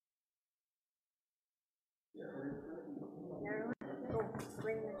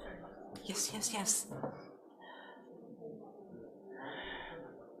Yes, yes, yes.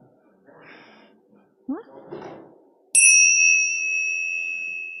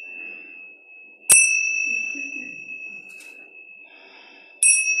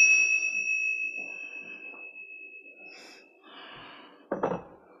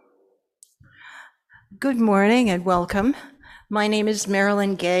 Good morning and welcome. My name is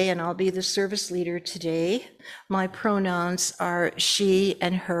Marilyn Gay and I'll be the service leader today. My pronouns are she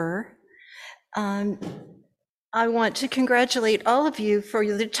and her. I want to congratulate all of you for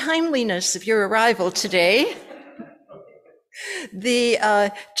the timeliness of your arrival today.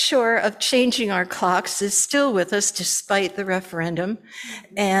 The chore of changing our clocks is still with us despite the referendum.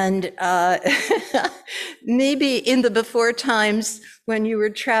 And maybe in the before times when you were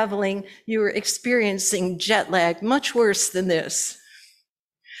traveling, you were experiencing jet lag much worse than this.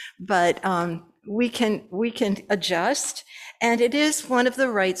 But we can adjust, and it is one of the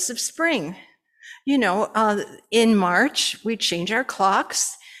rites of spring. You know, in March, we change our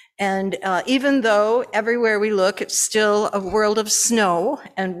clocks. And even though everywhere we look, it's still a world of snow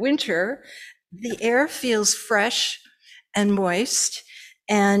and winter, the air feels fresh and moist.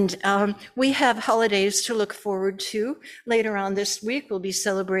 And we have holidays to look forward to. Later on this week, we'll be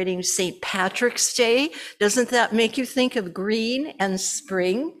celebrating St. Patrick's Day. Doesn't that make you think of green and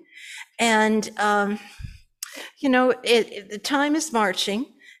spring? And, you know, the time is marching,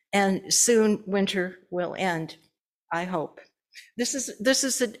 and soon winter will end, I hope. This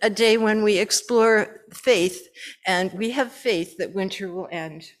is a day when we explore faith, and we have faith that winter will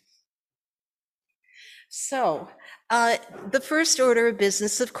end. So, the first order of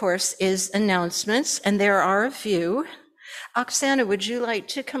business, of course, is announcements, and there are a few. Oksana, would you like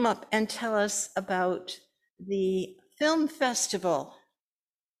to come up and tell us about the film festival?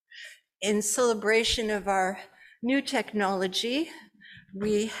 In celebration of our new technology,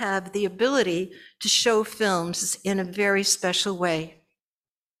 we have the ability to show films in a very special way.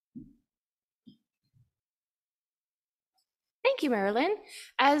 Thank you, Marilyn.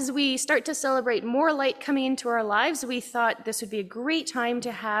 As we start to celebrate more light coming into our lives, we thought this would be a great time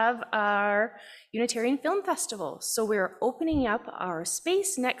to have our Unitarian Film Festival. So we're opening up our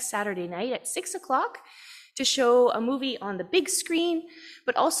space next Saturday night at 6 o'clock to show a movie on the big screen,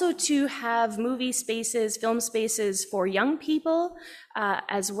 but also to have movie spaces, film spaces for young people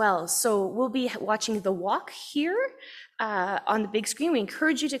as well. So we'll be watching The Walk here on the big screen. We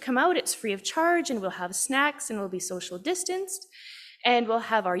encourage you to come out. It's free of charge, and we'll have snacks and we'll be social distanced. And we'll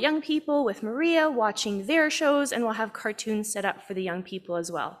have our young people with Maria watching their shows, and we'll have cartoons set up for the young people as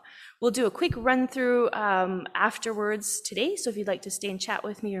well. We'll do a quick run through afterwards today. So if you'd like to stay and chat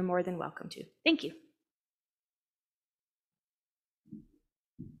with me, you're more than welcome to. Thank you.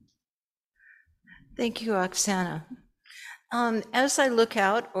 Thank you, Oksana. As I look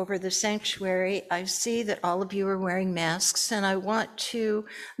out over the sanctuary, I see that all of you are wearing masks, and I want to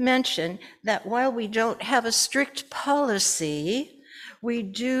mention that while we don't have a strict policy, we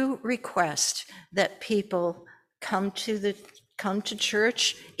do request that people come to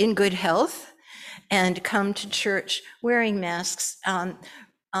church in good health and come to church wearing masks.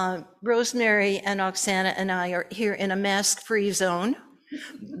 Rosemary and Oksana and I are here in a mask-free zone.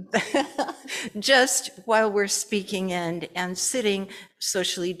 Just while we're speaking and sitting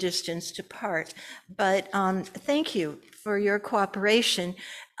socially distanced apart. But thank you for your cooperation.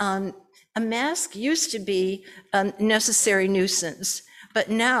 A mask used to be a necessary nuisance, but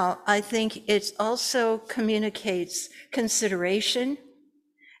now I think it also communicates consideration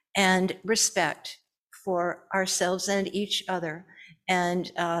and respect for ourselves and each other.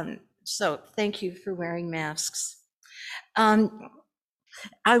 And so thank you for wearing masks.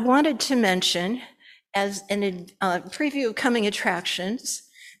 I wanted to mention, as a preview of coming attractions,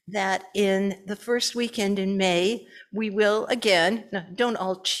 that in the first weekend in May, we will again, no, don't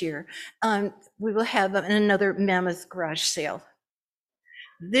all cheer, we will have another Mammoth Garage Sale.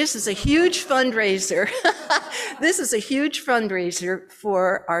 This is a huge fundraiser. This is a huge fundraiser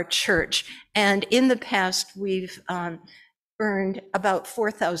for our church. And in the past, we've earned about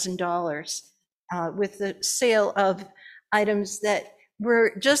 $4,000 with the sale of items that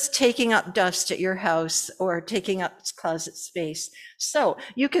were just taking up dust at your house or taking up closet space. So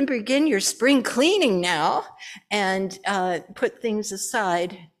you can begin your spring cleaning now and put things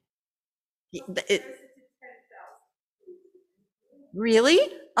aside. Really?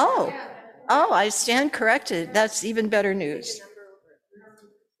 Oh, I stand corrected. That's even better news.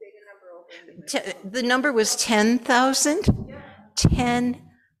 The number was 10,000?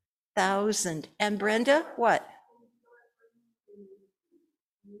 10,000. And Brenda, what?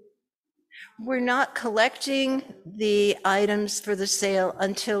 We're not collecting the items for the sale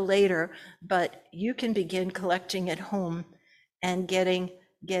until later, but you can begin collecting at home and getting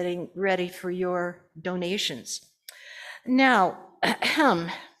ready for your donations. Now,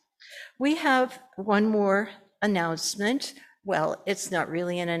 we have one more announcement. Well, it's not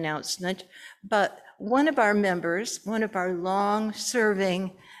really an announcement, but one of our members, one of our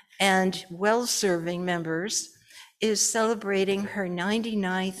long-serving and well-serving members, is celebrating her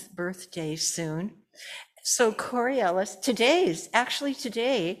 99th birthday soon. So Corey Ellis, actually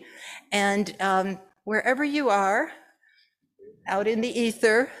today, and wherever you are, out in the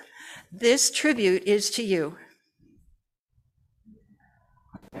ether, this tribute is to you.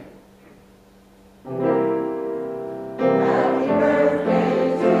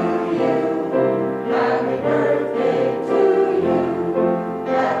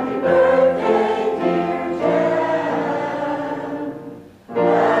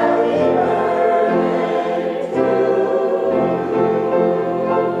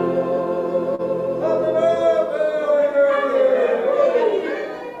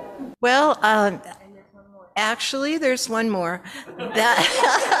 Well, actually, there's one more. That,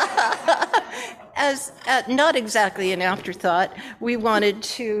 as not exactly an afterthought, we wanted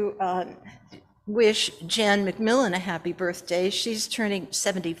to wish Jan McMillan a happy birthday. She's turning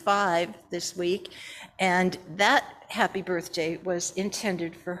 75 this week, and that happy birthday was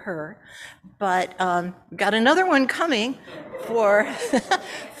intended for her. But got another one coming for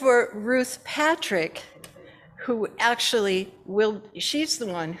for Ruth Patrick, who actually she's the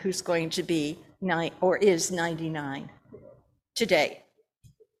one who's going to be is 99 today.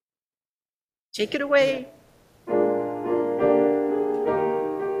 Take it away.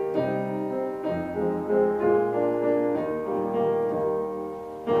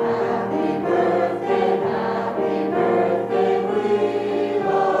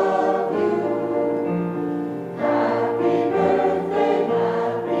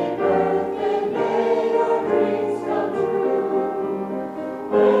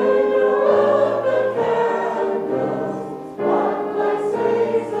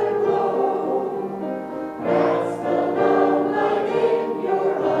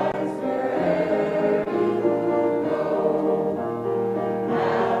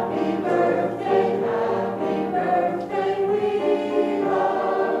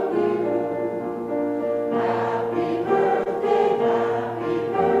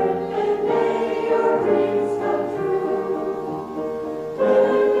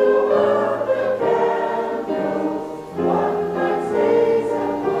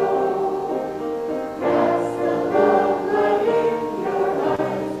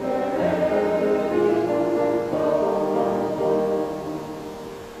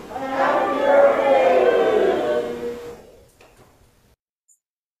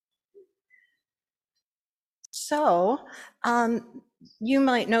 So you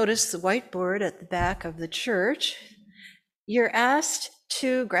might notice the whiteboard at the back of the church. You're asked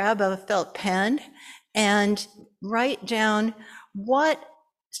to grab a felt pen and write down what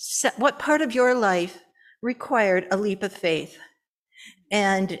part of your life required a leap of faith.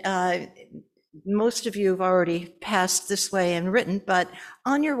 And most of you have already passed this way and written, but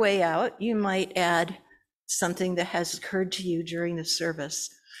on your way out, you might add something that has occurred to you during the service.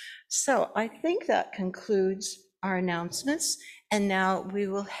 So I think that concludes our announcements, and now we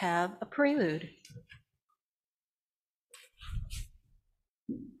will have a prelude.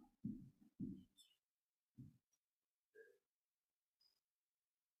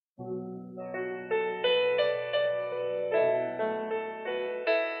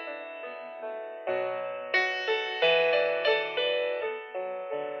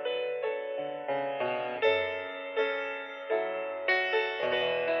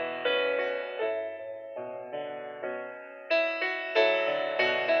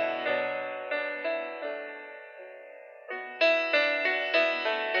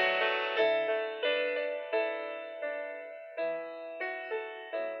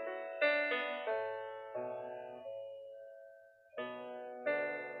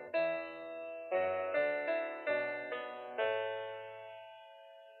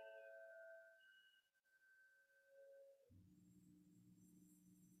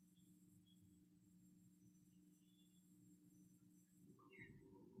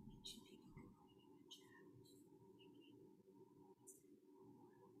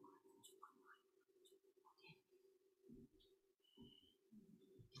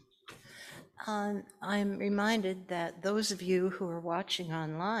 I'm reminded that those of you who are watching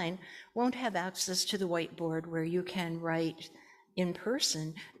online won't have access to the whiteboard where you can write in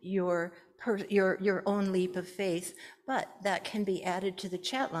person your your own leap of faith, but that can be added to the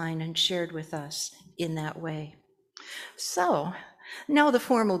chat line and shared with us in that way. So now the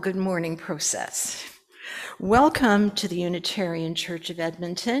formal good morning process. Welcome to the Unitarian Church of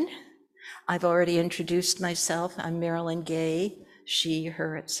Edmonton. I've already introduced myself. I'm Marilyn Gay, she,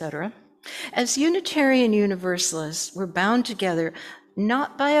 her, etc. As Unitarian Universalists, we're bound together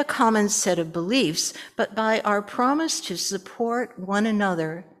not by a common set of beliefs, but by our promise to support one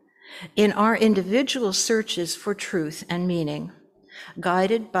another in our individual searches for truth and meaning,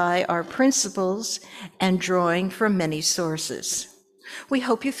 guided by our principles and drawing from many sources. We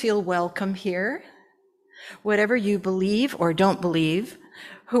hope you feel welcome here. Whatever you believe or don't believe,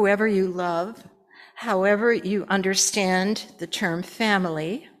 whoever you love, however you understand the term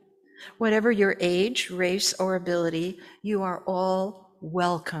family, whatever your age, race, or ability, you are all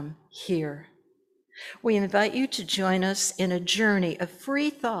welcome here. We invite you to join us in a journey of free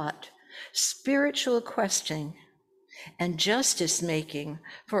thought, spiritual questioning, and justice making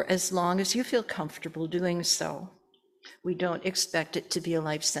for as long as you feel comfortable doing so. We don't expect it to be a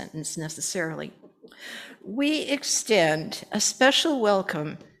life sentence necessarily. We extend a special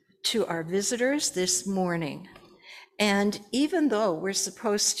welcome to our visitors this morning. And even though we're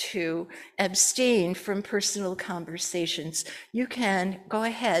supposed to abstain from personal conversations, you can go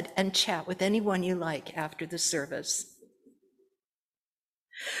ahead and chat with anyone you like after the service.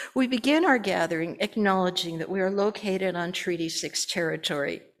 We begin our gathering acknowledging that we are located on Treaty 6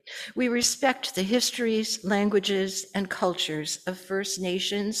 territory. We respect the histories, languages, and cultures of First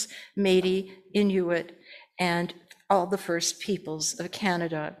Nations, Métis, Inuit, and all the First Peoples of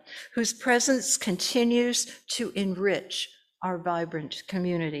Canada, whose presence continues to enrich our vibrant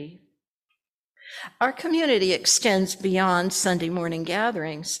community. Our community extends beyond Sunday morning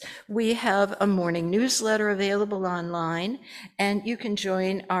gatherings. We have a morning newsletter available online, and you can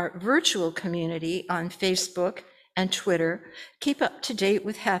join our virtual community on Facebook and Twitter. Keep up to date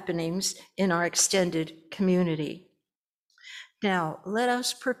with happenings in our extended community. Now, let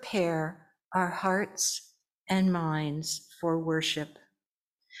us prepare our hearts and minds for worship.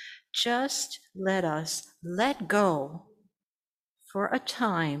 Just let us let go for a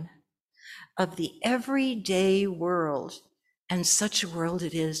time of the everyday world, and such a world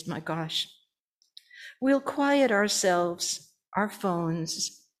it is, my gosh. We'll quiet ourselves, our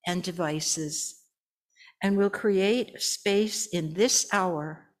phones and devices, and we'll create space in this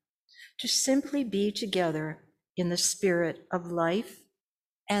hour to simply be together in the spirit of life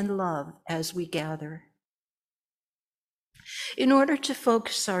and love as we gather. In order to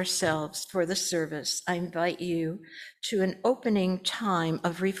focus ourselves for the service, I invite you to an opening time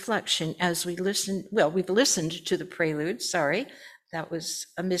of reflection as we listen. Well, we've listened to the prelude, sorry, that was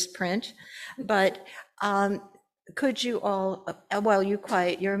a misprint, but could you all, while you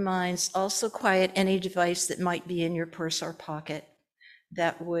quiet your minds, also quiet any device that might be in your purse or pocket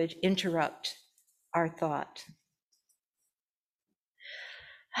that would interrupt our thought.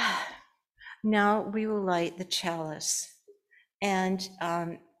 Now we will light the chalice. And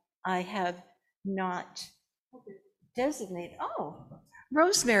I have not designated,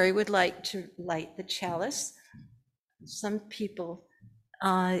 Rosemary would like to light the chalice. Some people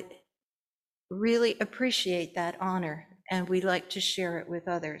really appreciate that honor, and we like to share it with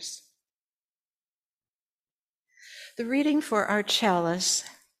others. The reading for our chalice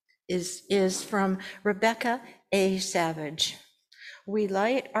is from Rebecca A. Savage. We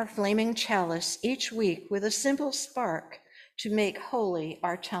light our flaming chalice each week with a simple spark to make holy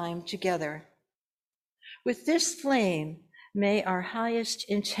our time together. With this flame, may our highest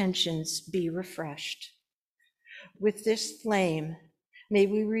intentions be refreshed. With this flame, may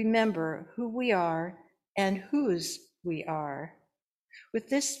we remember who we are and whose we are. With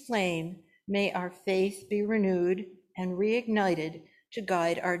this flame, may our faith be renewed and reignited to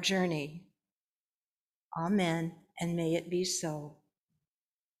guide our journey. Amen, and may it be so.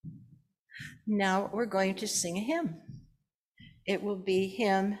 Now we're going to sing a hymn. It will be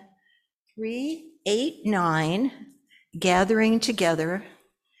hymn 389, Gathering Together,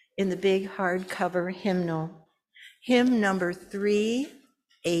 in the big hardcover hymnal. Hymn number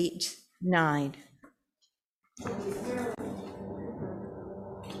 389.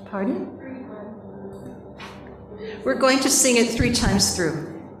 Pardon? We're going to sing it 3 times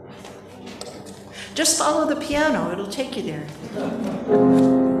through. Just follow the piano, it'll take you there.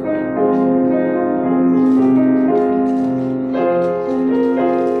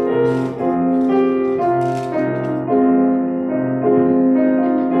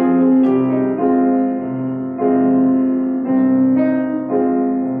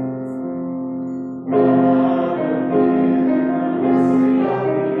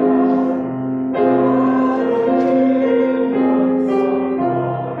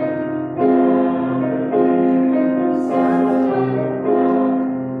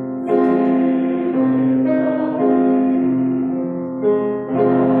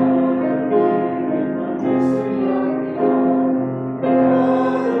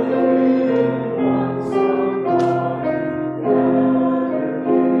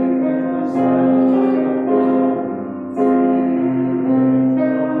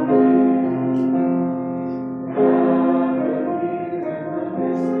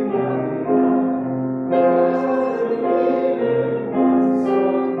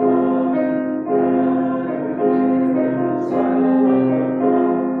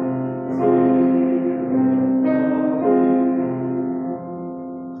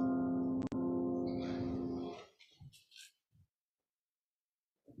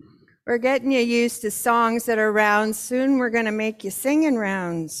 We're getting you used to songs that are rounds. Soon we're going to make you sing in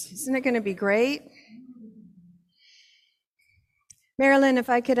rounds. Isn't it going to be great? Marilyn, if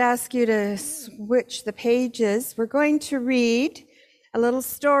I could ask you to switch the pages, we're going to read a little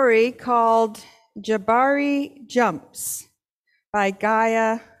story called Jabari Jumps by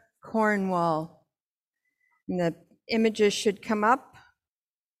Gaia Cornwall. And the images should come up.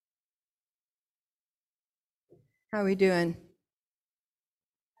 How are we doing?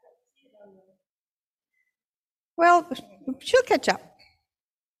 Well, she'll catch up.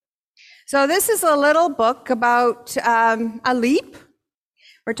 So this is a little book about a leap.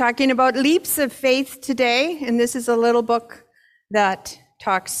 We're talking about leaps of faith today, and this is a little book that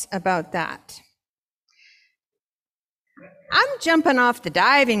talks about that. I'm jumping off the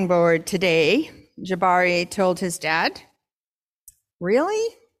diving board today, Jabari told his dad.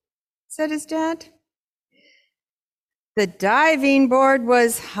 Really? Said his dad. The diving board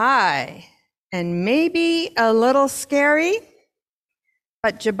was high and maybe a little scary,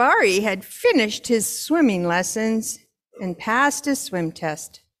 but Jabari had finished his swimming lessons and passed his swim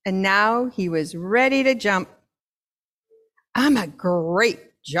test, and now he was ready to jump. I'm a great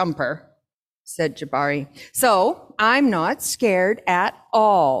jumper, said Jabari, so I'm not scared at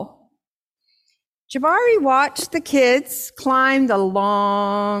all. Jabari watched the kids climb the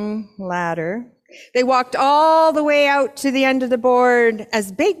long ladder. They walked all the way out to the end of the board,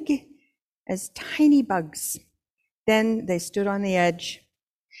 as big as tiny bugs. Then they stood on the edge.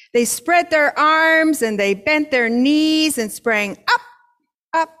 They spread their arms and they bent their knees and sprang up,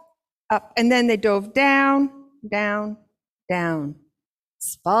 up, up. And then they dove down, down, down.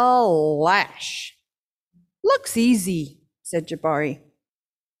 Splash. Looks easy, said Jabari.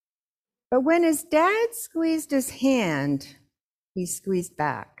 But when his dad squeezed his hand, he squeezed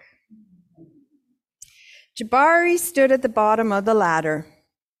back. Jabari stood at the bottom of the ladder.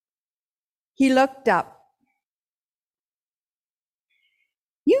 He looked up.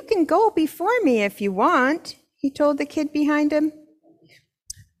 You can go before me if you want, he told the kid behind him.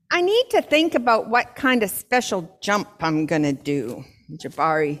 I need to think about what kind of special jump I'm going to do.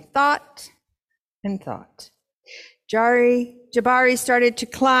 Jabari thought and thought. Jabari started to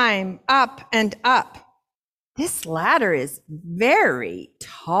climb up and up. This ladder is very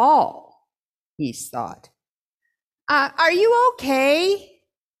tall, he thought. Are you okay?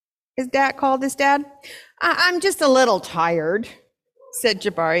 His dad called his dad. I'm just a little tired, said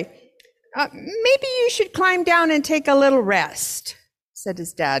Jabari. Maybe you should climb down and take a little rest, said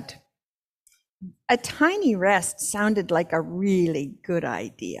his dad. A tiny rest sounded like a really good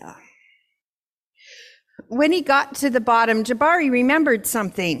idea. When he got to the bottom, Jabari remembered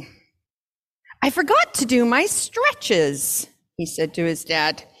something. I forgot to do my stretches, he said to his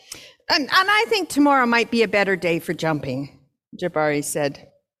dad. And I think tomorrow might be a better day for jumping, Jabari said.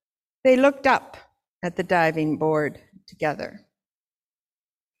 They looked up at the diving board together.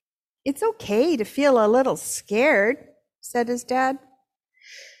 It's okay to feel a little scared, said his dad.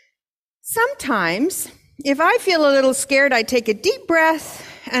 Sometimes, if I feel a little scared, I take a deep breath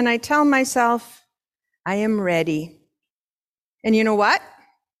and I tell myself, I am ready. And you know what?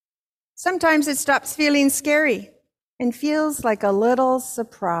 Sometimes it stops feeling scary and feels like a little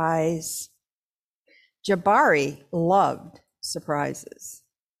surprise. Jabari loved surprises.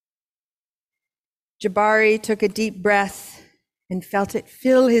 Jabari took a deep breath and felt it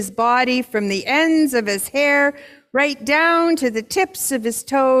fill his body from the ends of his hair right down to the tips of his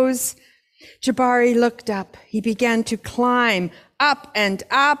toes. Jabari looked up. He began to climb up and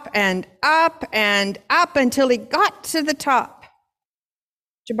up and up and up until he got to the top.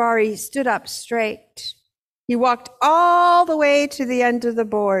 Jabari stood up straight. He walked all the way to the end of the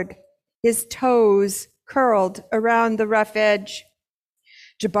board, his toes curled around the rough edge.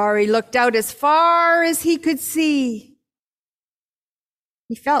 Jabari looked out as far as he could see.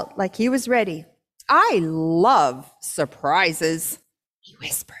 He felt like he was ready. I love surprises, he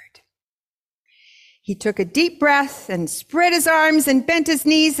whispered. He took a deep breath and spread his arms and bent his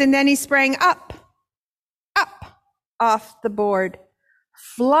knees, and then he sprang up, up off the board,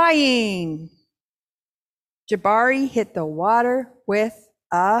 flying. Jabari hit the water with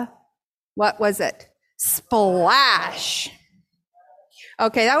a, what was it? Splash.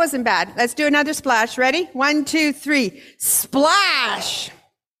 Okay, that wasn't bad. Let's do another splash. Ready? 1, 2, 3. Splash.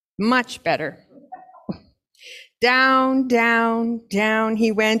 Much better. Down, down, down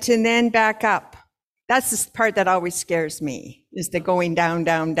he went, and then back up. That's the part that always scares me, is the going down,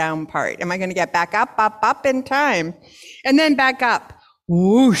 down, down part. Am I going to get back up, up, up in time? And then back up.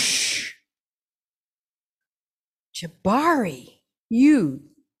 Whoosh. Jabari, you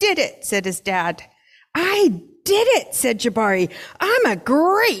did it, said his dad. I did it, said Jabari. I'm a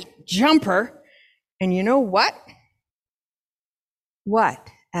great jumper. And you know what? What?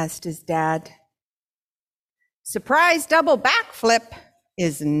 Asked his dad. Surprise double backflip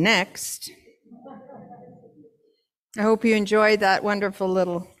is next. I hope you enjoyed that wonderful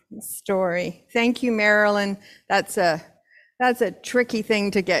little story. Thank you, Marilyn. That's a tricky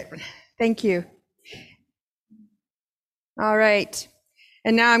thing to get. Thank you. All right.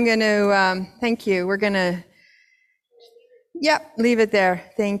 And now I'm going to, thank you. We're going to, yep, leave it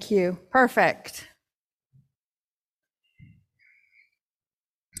there. Thank you. Perfect.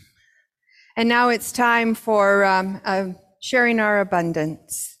 And now it's time for sharing our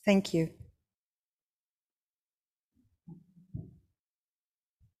abundance. Thank you.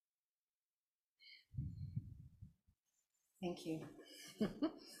 Thank you.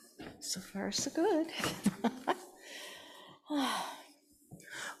 So far, so good.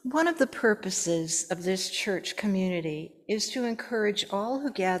 One of the purposes of this church community is to encourage all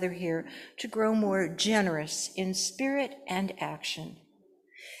who gather here to grow more generous in spirit and action.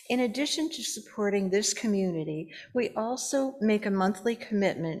 In addition to supporting this community, we also make a monthly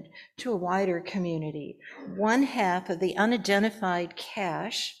commitment to a wider community. 1/2 of the unidentified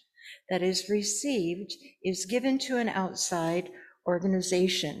cash that is received is given to an outside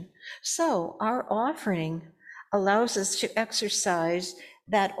organization. So our offering allows us to exercise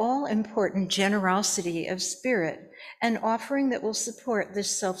that all-important generosity of spirit, an offering that will support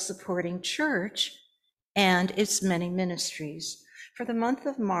this self-supporting church and its many ministries. For the month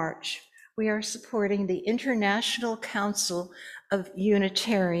of March, we are supporting the International Council of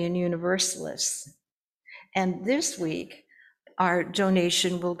Unitarian Universalists. And this week, our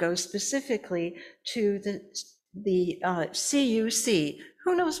donation will go specifically to the CUC.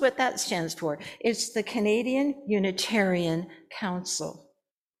 Who knows what that stands for? It's the Canadian Unitarian Council.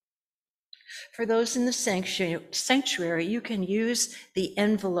 For those in the sanctuary, you can use the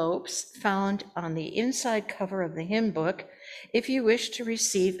envelopes found on the inside cover of the hymn book if you wish to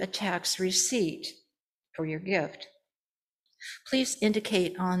receive a tax receipt for your gift. Please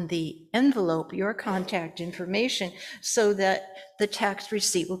indicate on the envelope your contact information so that the tax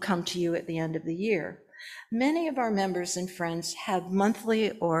receipt will come to you at the end of the year. Many of our members and friends have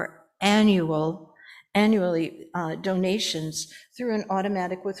monthly or annually donations through an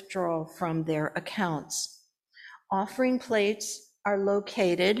automatic withdrawal from their accounts. Offering plates are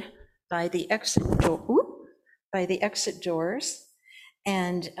located by the exit doors,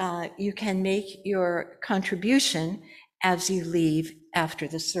 and you can make your contribution as you leave after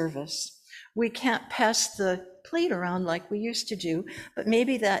the service. We can't pass the plate around like we used to do, but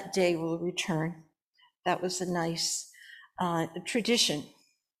maybe that day will return. That was a nice tradition.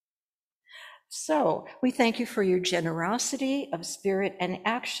 So we thank you for your generosity of spirit and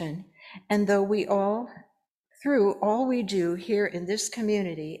action. And though through all we do here in this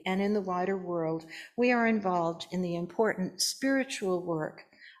community and in the wider world, we are involved in the important spiritual work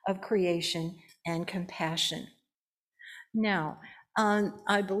of creation and compassion. Now,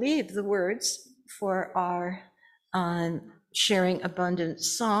 I believe the words for our Sharing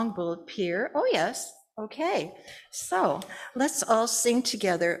Abundance song will appear. Oh, yes. Okay. So let's all sing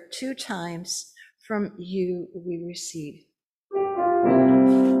together 2 times, From You We Receive.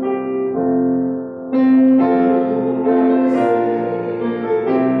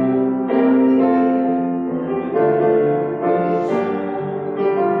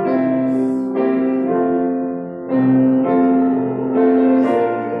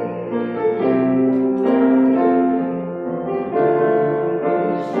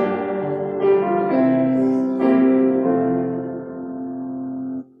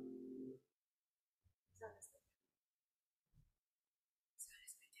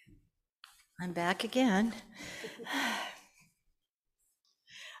 I'm back again.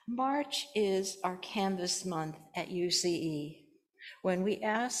 March is our Canvas month at UCE, when we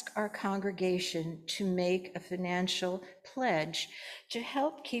ask our congregation to make a financial pledge to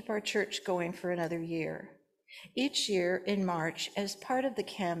help keep our church going for another year. Each year in March, as part of the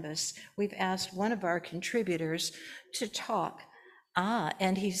Canvas, we've asked one of our contributors to talk.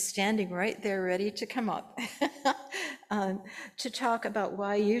 And he's standing right there ready to come up to talk about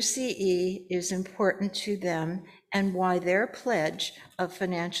why UCE is important to them and why their pledge of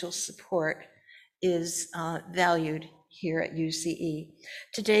financial support is valued here at UCE.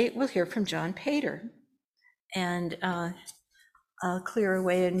 Today, we'll hear from John Pater, and I'll clear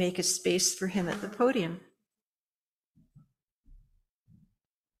away and make a space for him at the podium.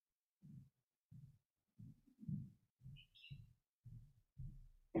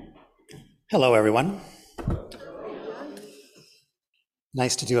 Hello, everyone.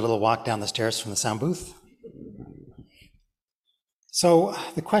 Nice to do a little walk down the stairs from the sound booth. So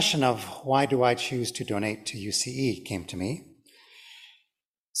the question of why do I choose to donate to UCE came to me.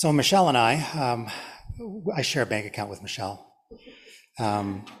 So Michelle and I share a bank account with Michelle,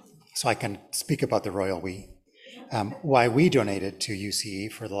 so I can speak about the royal we. Why we donated to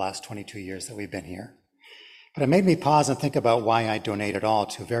UCE for the last 22 years that we've been here. But it made me pause and think about why I donate at all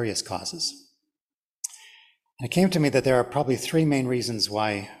to various causes. And it came to me that there are probably three main reasons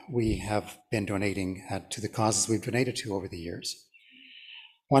why we have been donating to the causes we've donated to over the years.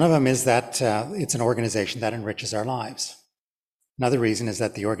 One of them is that it's an organization that enriches our lives. Another reason is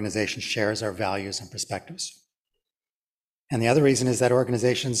that the organization shares our values and perspectives. And the other reason is that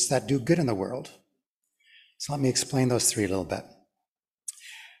organizations that do good in the world. So let me explain those three a little bit.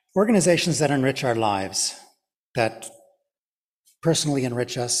 Organizations that enrich our lives, that personally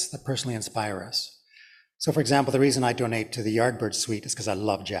enrich us, that personally inspire us. So for example, the reason I donate to the Yardbird Suite is because I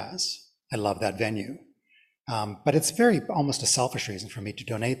love jazz. I love that venue. But it's almost a selfish reason for me to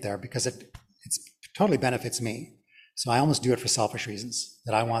donate there because it totally benefits me. So I almost do it for selfish reasons,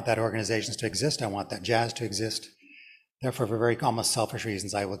 that I want that organization to exist. I want that jazz to exist. Therefore, for very almost selfish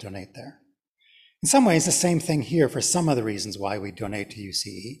reasons, I will donate there. In some ways, the same thing here for some of the reasons why we donate to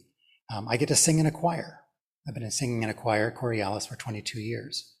UCE. I get to sing in a choir. I've been singing in a choir, Coriolis, for 22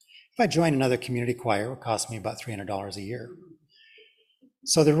 years. If I join another community choir, it would cost me about $300 a year.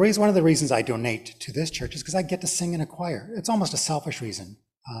 So one of the reasons I donate to this church is because I get to sing in a choir. It's almost a selfish reason.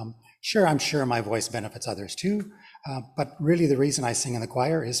 Sure, I'm sure my voice benefits others too, but really the reason I sing in the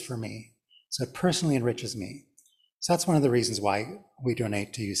choir is for me. So it personally enriches me. So that's one of the reasons why we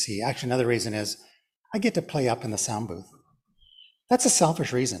donate to UCE. Actually, another reason is I get to play up in the sound booth. That's a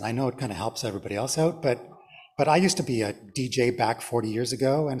selfish reason. I know it kind of helps everybody else out, but I used to be a DJ back 40 years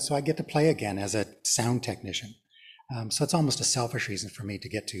ago, and so I get to play again as a sound technician. So it's almost a selfish reason for me to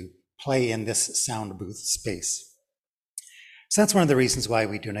get to play in this sound booth space. So that's one of the reasons why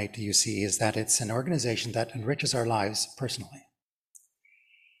we donate to UCE, is that it's an organization that enriches our lives personally.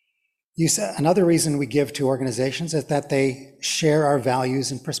 Another reason we give to organizations is that they share our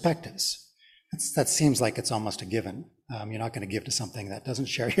values and perspectives. That seems like it's almost a given. You're not going to give to something that doesn't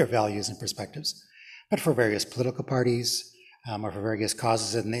share your values and perspectives. But for various political parties or for various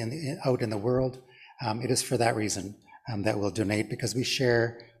causes out in the world, it is for that reason that we'll donate, because we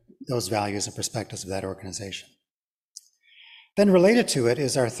share those values and perspectives of that organization. Then related to it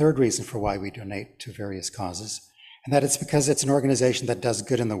is our third reason for why we donate to various causes, and that it's because it's an organization that does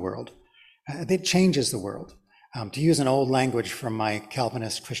good in the world. It changes the world. To use an old language from my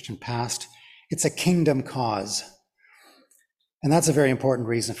Calvinist Christian past, it's a kingdom cause. And that's a very important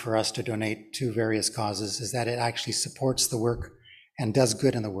reason for us to donate to various causes, is that it actually supports the work and does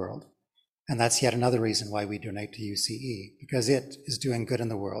good in the world. And that's yet another reason why we donate to UCE, because it is doing good in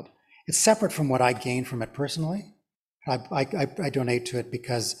the world. It's separate from what I gain from it personally. I donate to it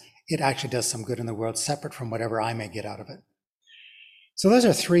because it actually does some good in the world, separate from whatever I may get out of it. So those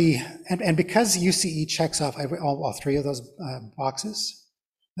are three, and because UCE checks off all three of those boxes,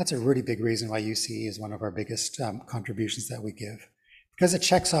 that's a really big reason why UCE is one of our biggest contributions that we give, because it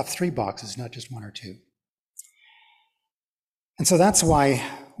checks off three boxes, not just one or two. And so that's why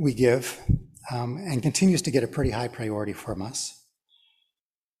we give, and continues to get a pretty high priority from us.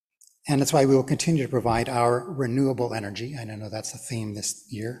 And that's why we will continue to provide our renewable energy, and I know that's the theme this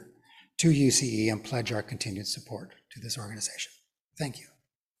year, to UCE and pledge our continued support to this organization. Thank you.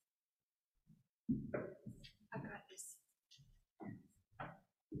 I got this.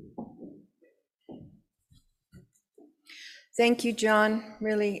 Thank you, John.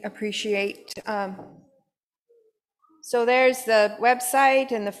 Really appreciate. So there's the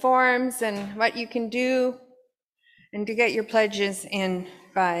website and the forms and what you can do, and to get your pledges in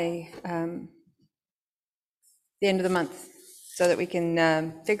by the end of the month so that we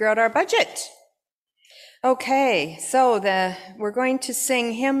can figure out our budget. Okay, so we're going to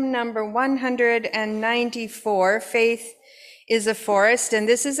sing hymn number 194, Faith is a Forest, and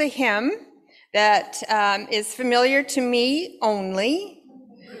this is a hymn that is familiar to me only,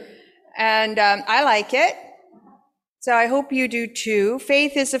 and I like it, so I hope you do too.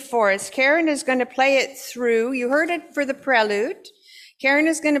 Faith is a Forest. Karen is going to play it through. You heard it for the prelude. Karen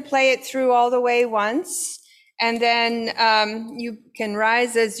is going to play it through all the way once, and then you can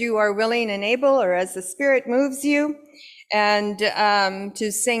rise as you are willing and able, or as the Spirit moves you, and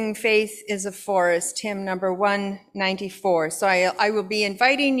to sing Faith is a Forest, hymn number 194. So I will be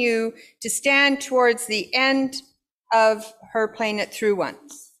inviting you to stand towards the end of her playing it through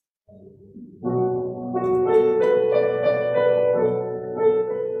once.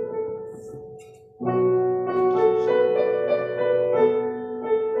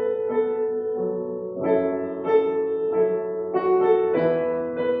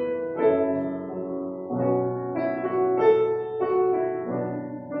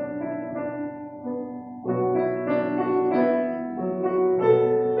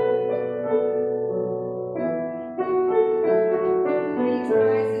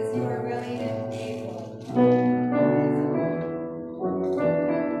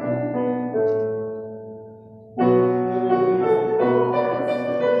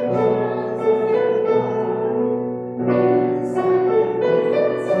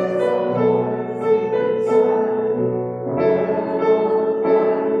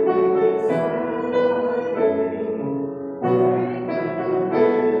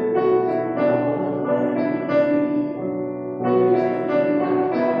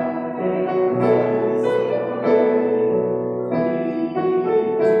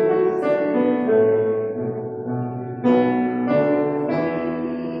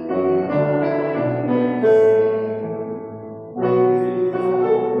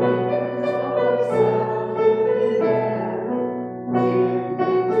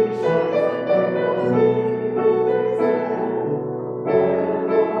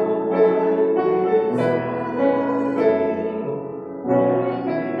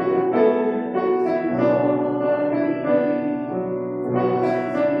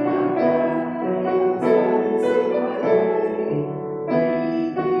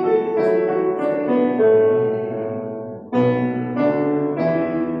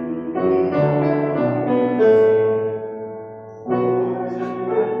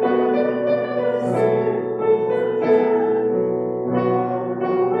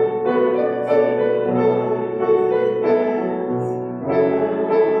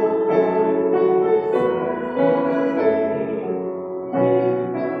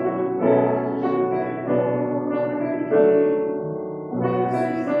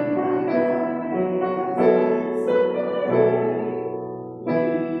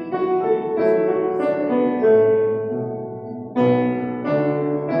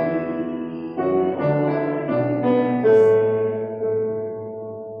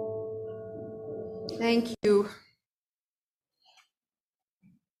 Thank you.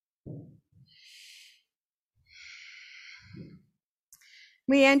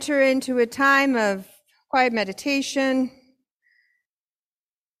 We enter into a time of quiet meditation.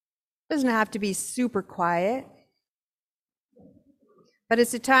 Doesn't have to be super quiet, but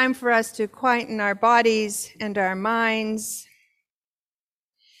it's a time for us to quieten our bodies and our minds.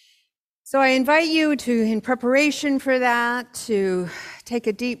 So I invite you to, in preparation for that, to take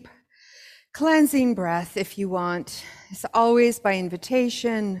a deep cleansing breath if you want. It's always by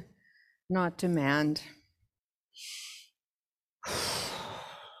invitation, not demand.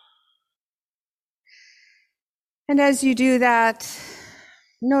 And as you do that,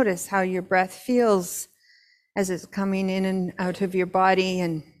 notice how your breath feels as it's coming in and out of your body,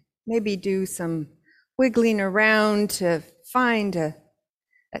 and maybe do some wiggling around to find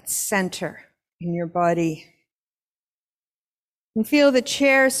that center in your body. And feel the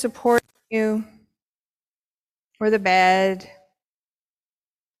chair supporting you, or the bed,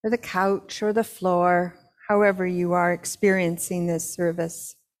 or the couch, or the floor, however you are experiencing this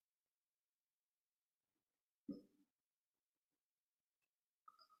service.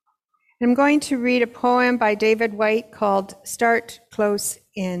 I'm going to read a poem by David Whyte called Start Close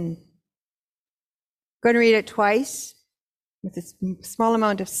In. I'm going to read it twice with a small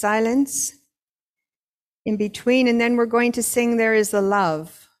amount of silence in between, and then we're going to sing There Is a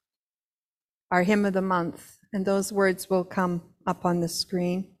Love, our hymn of the month, and those words will come up on the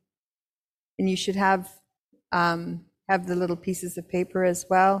screen. And you should have the little pieces of paper as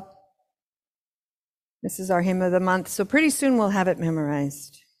well. This is our hymn of the month, so pretty soon we'll have it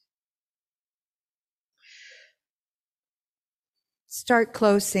memorized. Start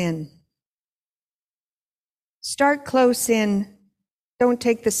close in. Start close in. Don't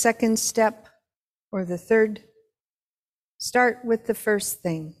take the second step or the third. Start with the first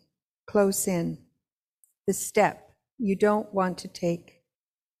thing, close in, the step you don't want to take.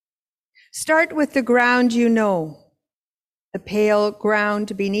 Start with the ground you know, the pale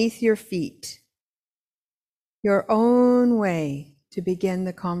ground beneath your feet, your own way to begin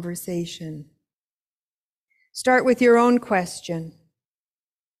the conversation. Start with your own question.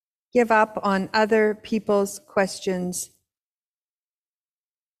 Give up on other people's questions.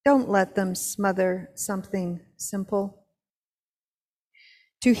 Don't let them smother something simple.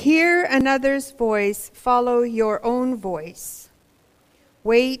 To hear another's voice, follow your own voice.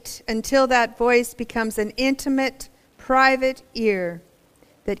 Wait until that voice becomes an intimate, private ear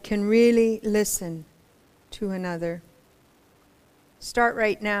that can really listen to another. Start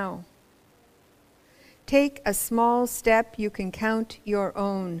right now. Take a small step you can count your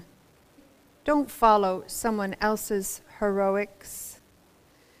own. Don't follow someone else's heroics.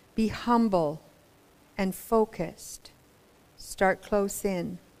 Be humble and focused. Start close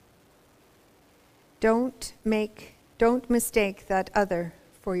in. Don't mistake that other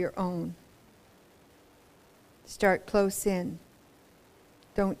for your own. Start close in.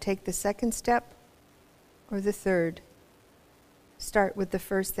 Don't take the second step or the third. Start with the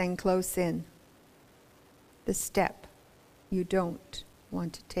first thing close in. The step you don't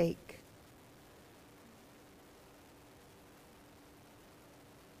want to take.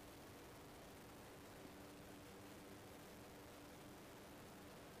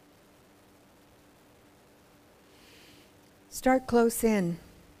 Start close in.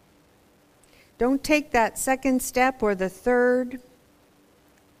 Don't take that second step or the third.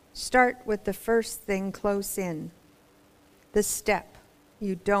 Start with the first thing close in, the step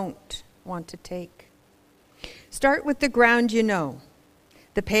you don't want to take. Start with the ground you know,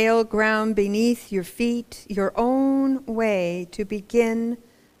 the pale ground beneath your feet, your own way to begin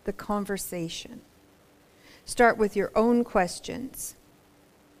the conversation. Start with your own questions.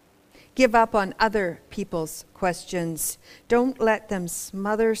 Give up on other people's questions. Don't let them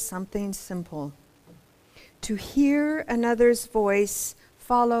smother something simple. To hear another's voice,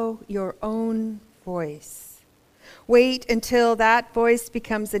 follow your own voice. Wait until that voice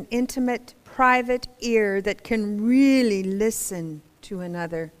becomes an intimate, private ear that can really listen to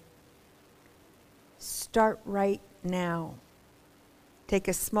another. Start right now. Take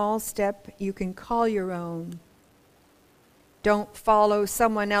a small step you can call your own. Don't follow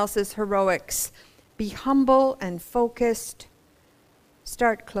someone else's heroics. Be humble and focused.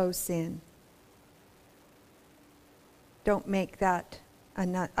 Start close in. Don't make that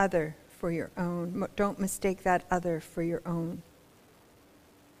other for your own. Don't mistake that other for your own.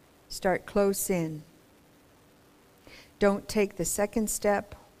 Start close in. Don't take the second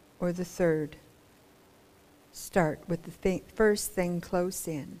step or the third. Start with the first thing close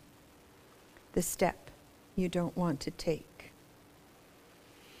in. The step you don't want to take.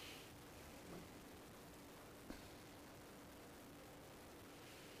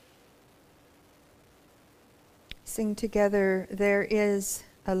 Sing together, There Is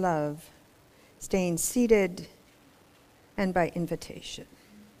a Love, staying seated and by invitation.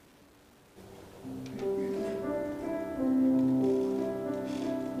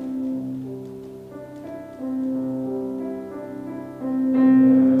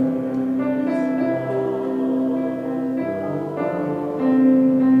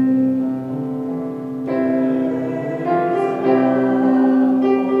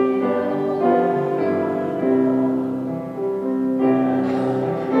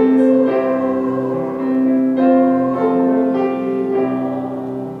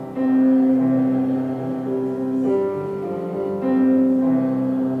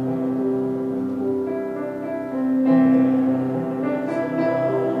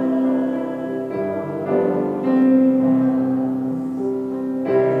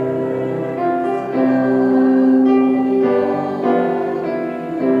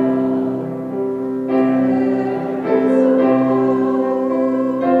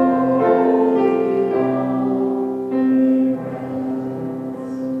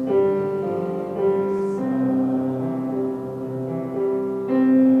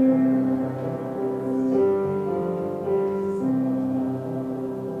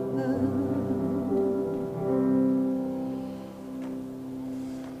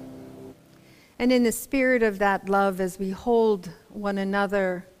 And in the spirit of that love, as we hold one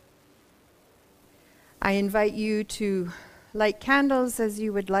another, I invite you to light candles as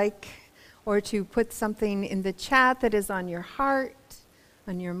you would like, or to put something in the chat that is on your heart,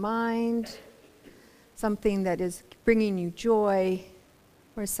 on your mind, something that is bringing you joy,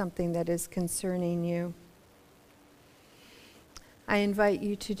 or something that is concerning you. I invite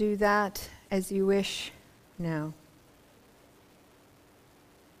you to do that as you wish now.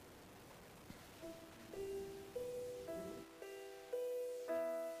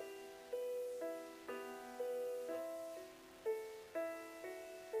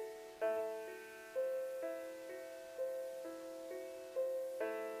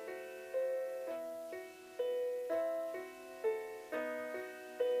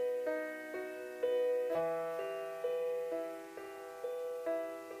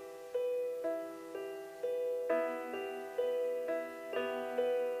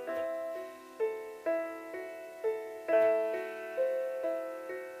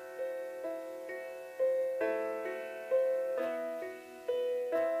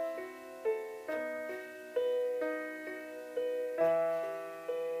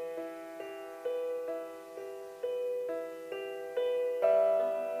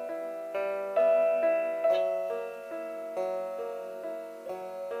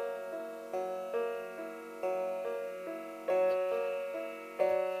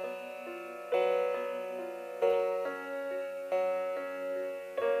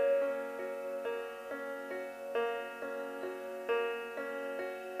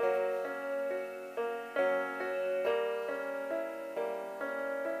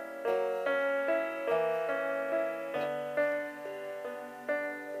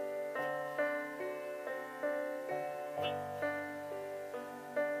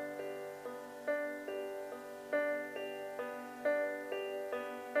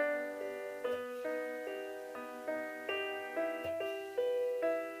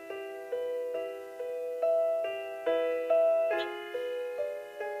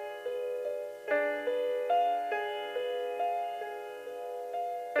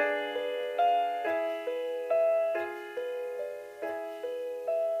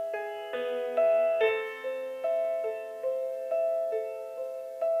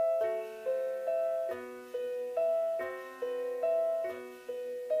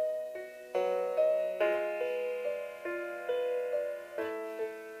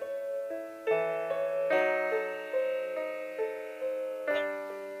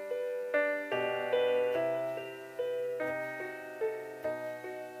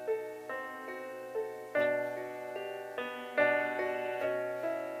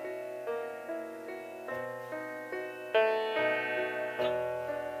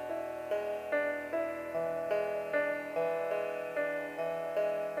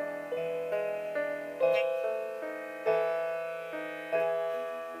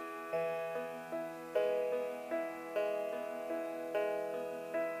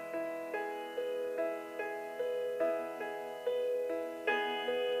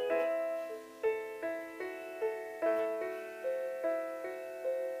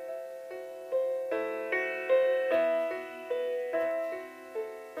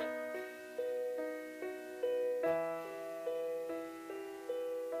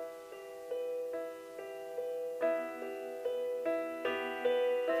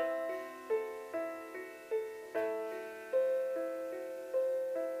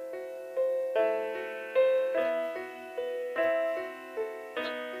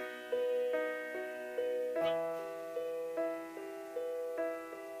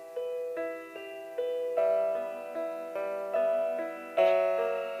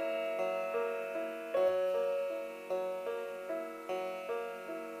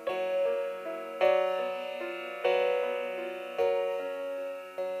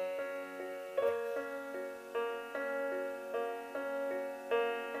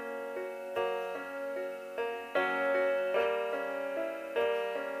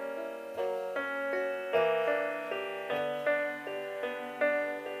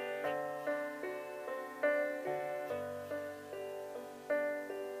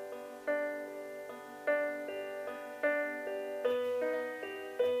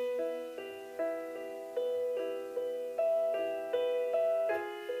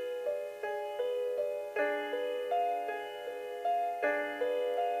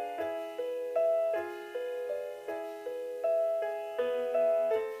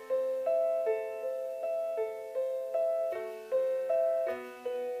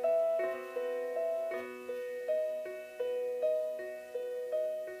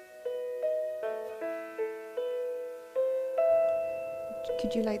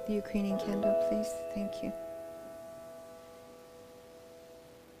 Could you light the Ukrainian candle, please? Thank you.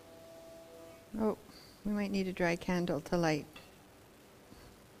 Oh, we might need a dry candle to light.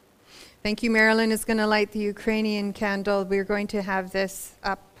 Thank you. Marilyn is going to light the Ukrainian candle. We're going to have this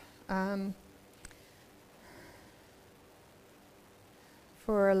up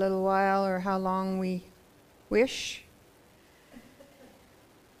for a little while, or how long we wish.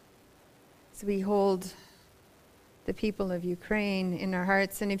 So we hold the people of Ukraine in our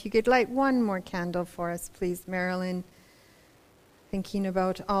hearts. And if you could light one more candle for us, please, Marilyn, thinking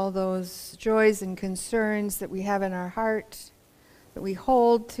about all those joys and concerns that we have in our heart, that we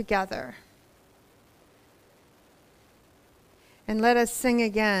hold together. And let us sing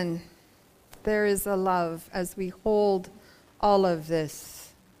again, "There is a love," as we hold all of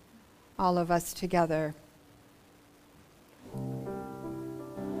this, all of us together.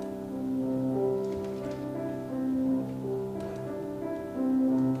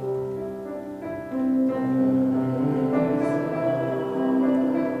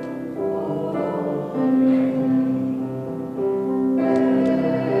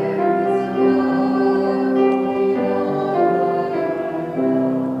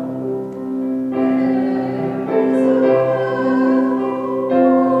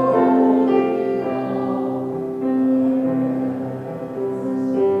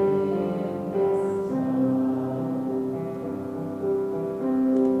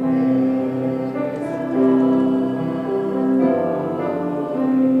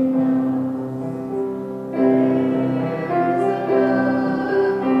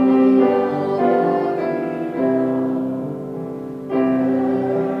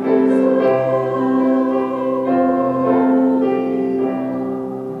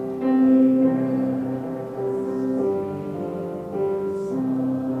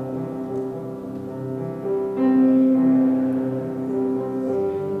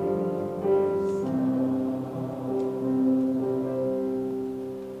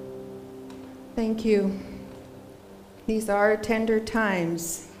 Thank you. These are tender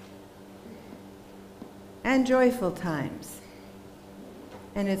times and joyful times,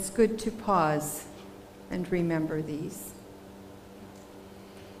 and it's good to pause and remember these.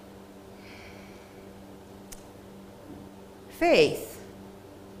 Faith,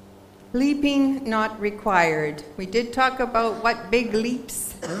 leaping not required. We did talk about what big leaps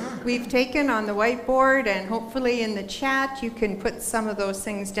we've taken on the whiteboard, and hopefully in the chat you can put some of those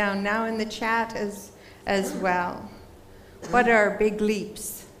things down now in the chat as well. What are big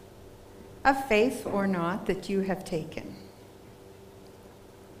leaps of faith or not that you have taken?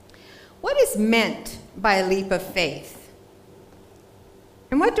 What is meant by a leap of faith?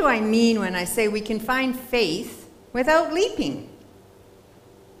 And what do I mean when I say we can find faith without leaping?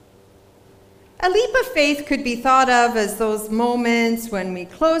 A leap of faith could be thought of as those moments when we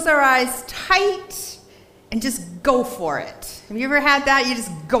close our eyes tight and just go for it. Have you ever had that? You just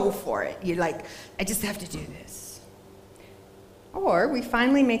go for it. You're like, I just have to do this. Or we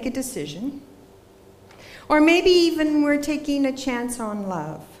finally make a decision. Or maybe even we're taking a chance on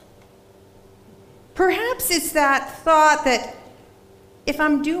love. Perhaps it's that thought that if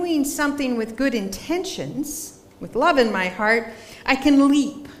I'm doing something with good intentions, with love in my heart, I can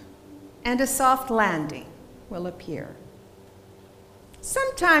leap and a soft landing will appear.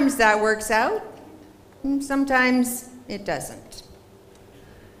 Sometimes that works out, and sometimes it doesn't.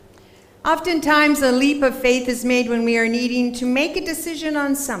 Oftentimes a leap of faith is made when we are needing to make a decision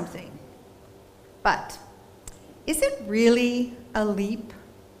on something. But is it really a leap?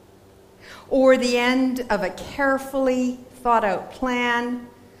 Or the end of a carefully thought out plan,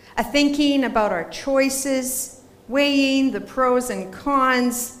 a thinking about our choices, weighing the pros and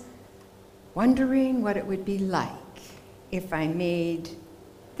cons, wondering what it would be like if I made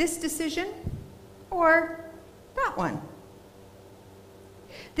this decision or that one?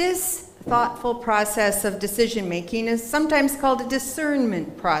 This thoughtful process of decision making is sometimes called a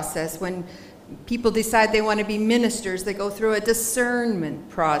discernment process. When people decide they want to be ministers, they go through a discernment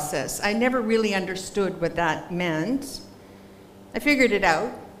process. I never really understood what that meant. I figured it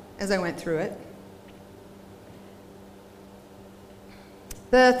out as I went through it.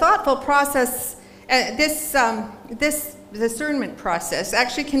 The thoughtful process, this discernment process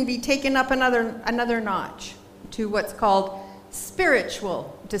actually can be taken up another notch to what's called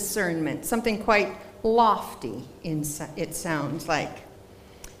spiritual discernment, something quite lofty it sounds like.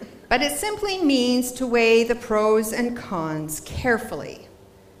 But it simply means to weigh the pros and cons carefully,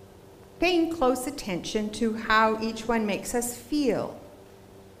 paying close attention to how each one makes us feel.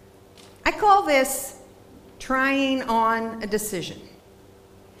 I call this trying on a decision.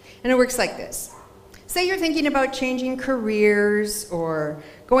 And it works like this. Say you're thinking about changing careers or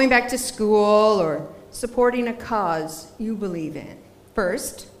going back to school or supporting a cause you believe in.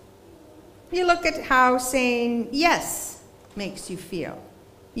 First, you look at how saying yes makes you feel.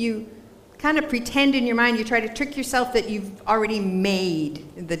 You kind of pretend in your mind, you try to trick yourself that you've already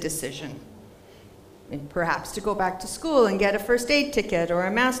made the decision. And perhaps to go back to school and get a first aid ticket or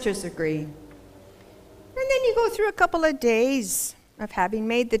a master's degree. And then you go through a couple of days of having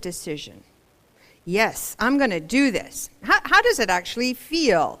made the decision. Yes, I'm going to do this. How does it actually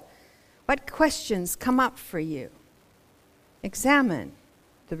feel? What questions come up for you? Examine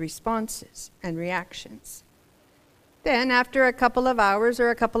the responses and reactions. Then, after a couple of hours or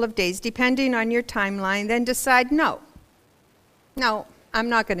a couple of days, depending on your timeline, then decide, no, I'm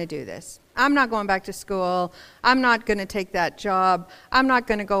not going to do this. I'm not going back to school. I'm not going to take that job. I'm not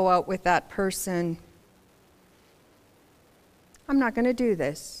going to go out with that person. I'm not going to do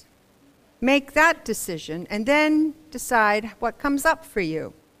this. Make that decision and then decide what comes up for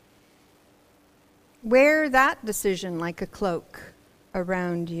you. Wear that decision like a cloak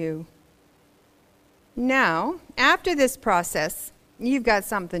around you. Now, after this process, you've got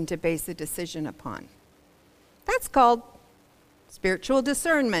something to base a decision upon. That's called spiritual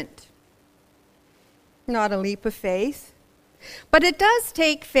discernment. Not a leap of faith. But it does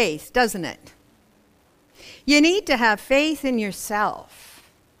take faith, doesn't it? You need to have faith in yourself,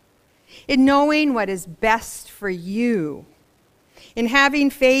 in knowing what is best for you, in having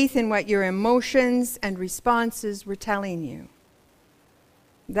faith in what your emotions and responses were telling you.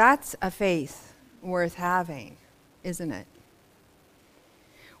 That's a faith worth having, isn't it?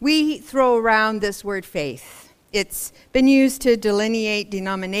 We throw around this word faith. It's been used to delineate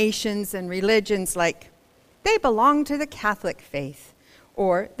denominations and religions like they belong to the Catholic faith,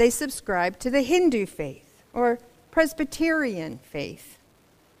 or they subscribe to the Hindu faith, or Presbyterian faith.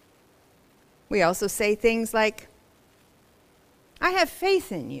 We also say things like, I have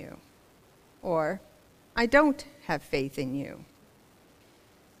faith in you, or I don't have faith in you.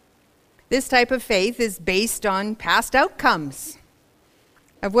 This type of faith is based on past outcomes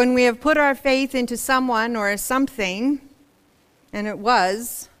of when we have put our faith into someone or something, and it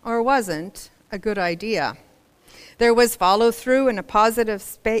was or wasn't a good idea. There was follow-through and a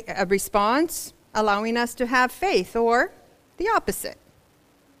positive response, allowing us to have faith, or the opposite.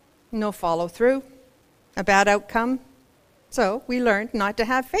 No follow-through, a bad outcome. So we learned not to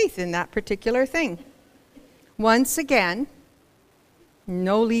have faith in that particular thing. Once again,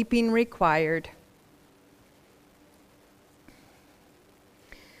 no leaping required.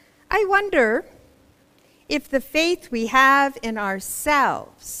 I wonder if the faith we have in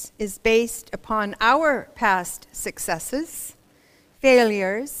ourselves is based upon our past successes,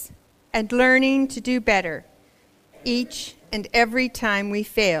 failures, and learning to do better each and every time we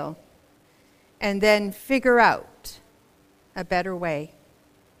fail, and then figure out a better way.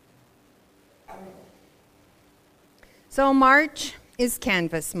 So March is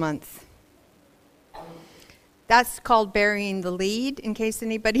Canvas Month. That's called burying the lead, in case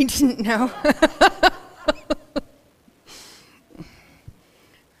anybody didn't know.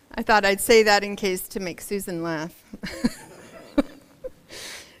 I thought I'd say that in case to make Susan laugh.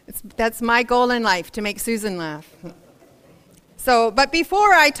 That's my goal in life, to make Susan laugh. But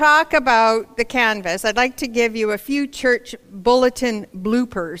before I talk about the canvas, I'd like to give you a few church bulletin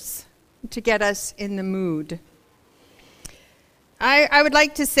bloopers to get us in the mood. I would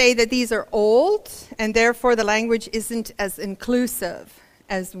like to say that these are old, and therefore the language isn't as inclusive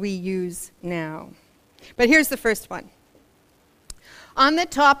as we use now. But here's the first one. On the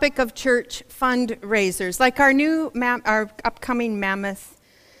topic of church fundraisers, like our upcoming Mammoth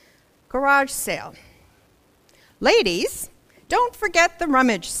garage sale. Ladies, don't forget the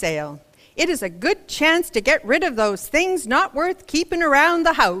rummage sale. It is a good chance to get rid of those things not worth keeping around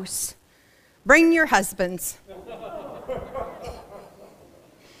the house. Bring your husbands.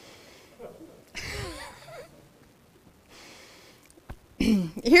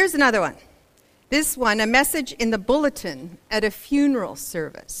 Here's another one. This one, a message in the bulletin at a funeral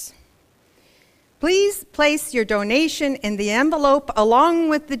service. Please place your donation in the envelope along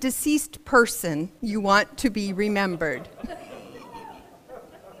with the deceased person you want to be remembered.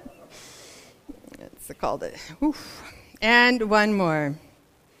 That's called it. Oof. And one more.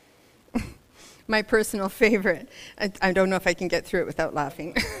 My personal favorite. I don't know if I can get through it without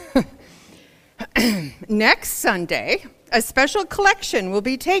laughing. Next Sunday, a special collection will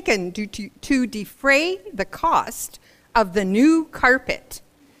be taken to defray the cost of the new carpet.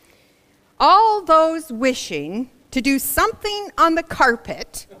 All those wishing to do something on the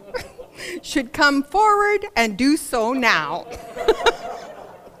carpet should come forward and do so now.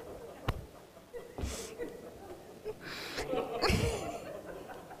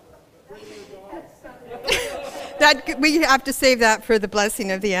 That we have to save that for the blessing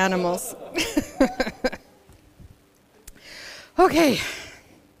of the animals. Okay.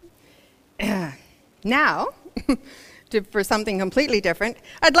 Now, for something completely different,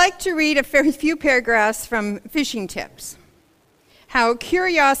 I'd like to read a very few paragraphs from Fishing Tips. How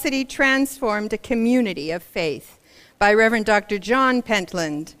Curiosity Transformed a Community of Faith by Reverend Dr. John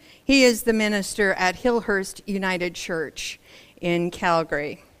Pentland. He is the minister at Hillhurst United Church in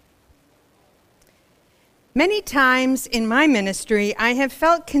Calgary. Many times in my ministry, I have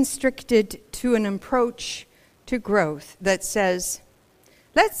felt constricted to an approach to growth that says,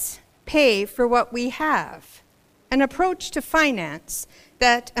 let's pay for what we have, an approach to finance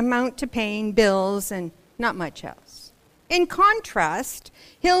that amount to paying bills and not much else. In contrast,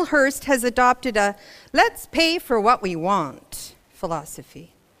 Hillhurst has adopted a let's pay for what we want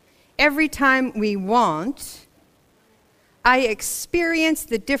philosophy. Every time we want, I experience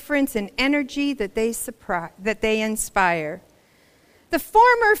the difference in energy that they inspire. The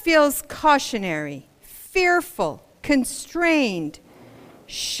former feels cautionary, fearful, constrained,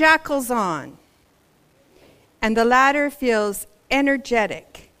 shackles on. And the latter feels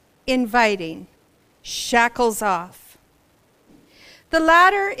energetic, inviting, shackles off. The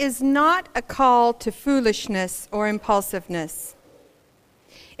latter is not a call to foolishness or impulsiveness.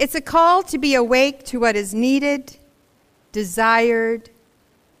 It's a call to be awake to what is needed, desired,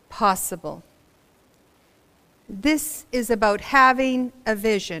 possible. This is about having a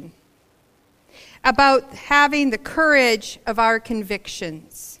vision, about having the courage of our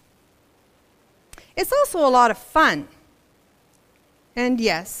convictions. It's also a lot of fun. And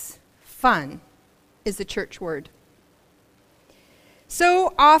yes, fun is a church word.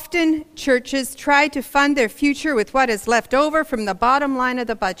 So often, churches try to fund their future with what is left over from the bottom line of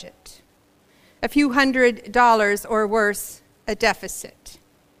the budget. A few $100 or worse, a deficit.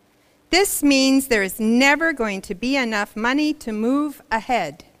 This means there is never going to be enough money to move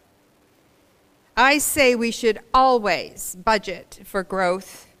ahead. I say we should always budget for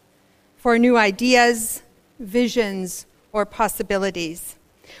growth, for new ideas, visions, or possibilities.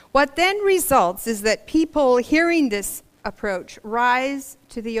 What then results is that people hearing this approach rise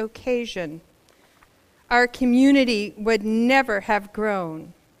to the occasion. Our community would never have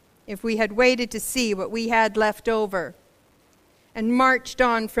grown if we had waited to see what we had left over and marched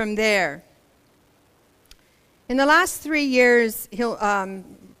on from there. In the last 3 years, John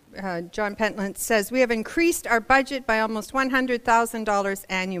Pentland says, we have increased our budget by almost $100,000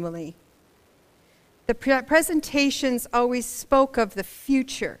 annually. The presentations always spoke of the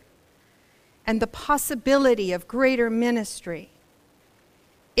future and the possibility of greater ministry.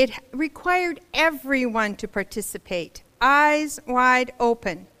 It required everyone to participate, eyes wide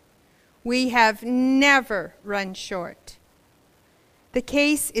open. We have never run short. The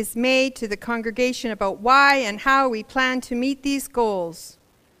case is made to the congregation about why and how we plan to meet these goals,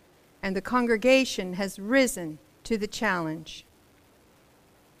 and the congregation has risen to the challenge.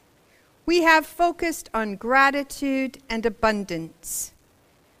 We have focused on gratitude and abundance.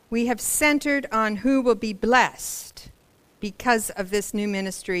 We have centered on who will be blessed because of this new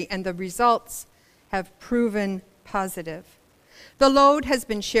ministry, and the results have proven positive. The load has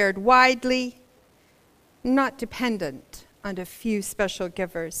been shared widely, not dependent on a few special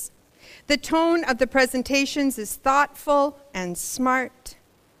givers. The tone of the presentations is thoughtful and smart.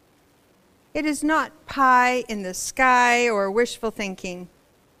 It is not pie in the sky or wishful thinking.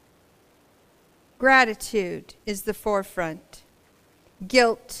 Gratitude is the forefront.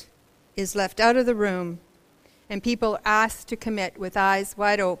 Guilt is left out of the room, and people asked to commit with eyes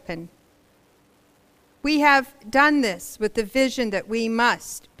wide open. We have done this with the vision that we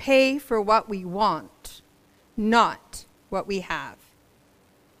must pay for what we want, not what we have.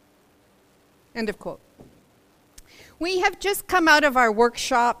 End of quote. We have just come out of our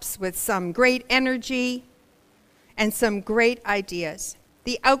workshops with some great energy and some great ideas.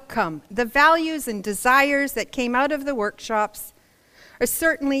 The outcome, the values and desires that came out of the workshops are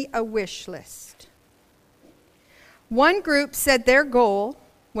certainly a wish list. One group said their goal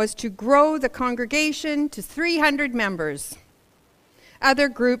was to grow the congregation to 300 members. Other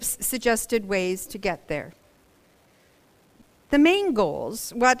groups suggested ways to get there. The main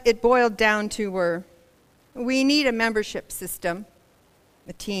goals, what it boiled down to were, we need a membership system,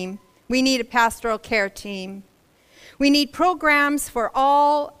 a team. We need a pastoral care team. We need programs for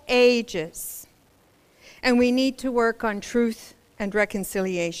all ages. And we need to work on truth and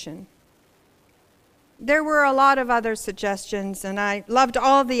reconciliation. There were a lot of other suggestions, and I loved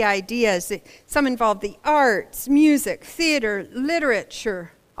all the ideas. Some involved the arts, music, theater,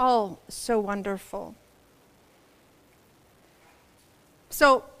 literature, all so wonderful.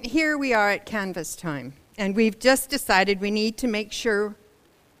 So here we are at Canvas time. And we've just decided we need to make sure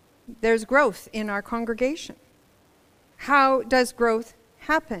there's growth in our congregation. How does growth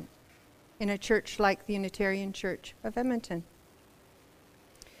happen in a church like the Unitarian Church of Edmonton?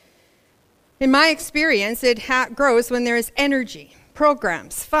 In my experience, it grows when there is energy,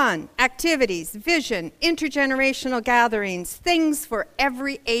 programs, fun, activities, vision, intergenerational gatherings, things for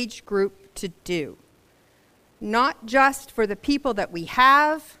every age group to do. Not just for the people that we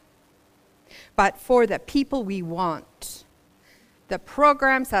have, but for the people we want. The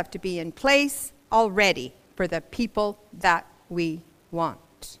programs have to be in place already for the people that we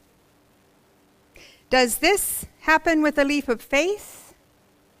want. Does this happen with a leap of faith?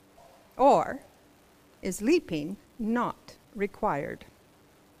 Or is leaping not required?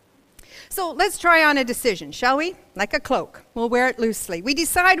 So let's try on a decision, shall we? Like a cloak. We'll wear it loosely. We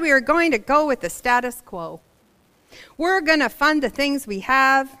decide we are going to go with the status quo. We're going to fund the things we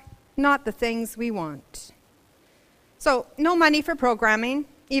have, not the things we want. So no money for programming,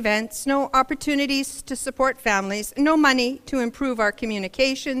 events, no opportunities to support families, no money to improve our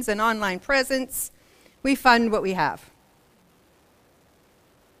communications and online presence. We fund what we have.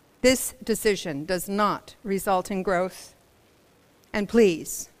 This decision does not result in growth. And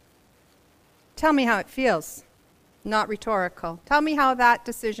please, tell me how it feels. Not rhetorical. Tell me how that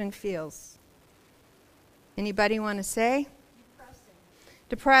decision feels. Anybody want to say?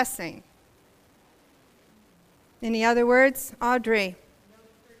 Depressing. Any other words? Audrey?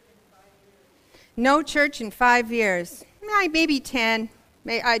 No church in 5 years. Maybe 10.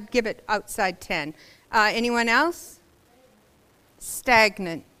 I'd give it outside 10. Anyone else?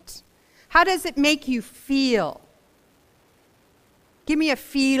 Stagnant. How does it make you feel? Give me a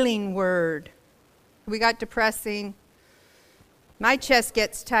feeling word. We got depressing. My chest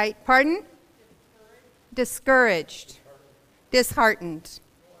gets tight. Pardon? Discouraged. Disheartened.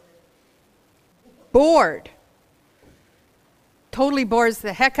 Bored. Totally bores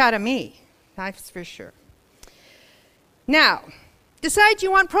the heck out of me. That's for sure. Now, decide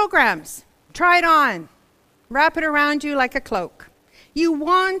you want programs. Try it on. Wrap it around you like a cloak. You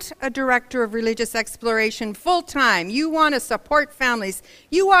want a director of religious exploration full-time. You want to support families.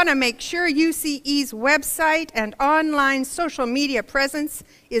 You want to make sure UCE's website and online social media presence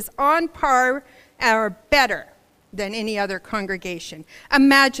is on par or better than any other congregation.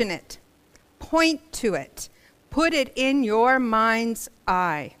 Imagine it. Point to it. Put it in your mind's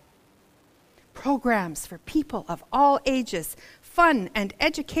eye. Programs for people of all ages, fun and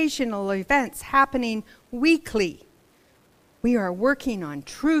educational events happening weekly. We are working on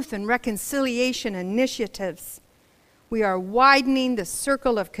truth and reconciliation initiatives. We are widening the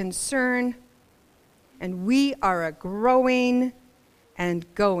circle of concern, and we are a growing and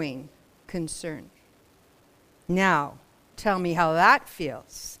going concern. Now, tell me how that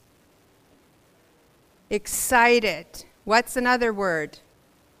feels. Excited. What's another word?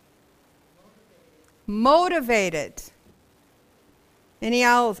 Motivated. Any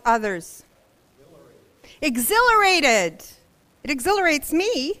others? Exhilarated. It exhilarates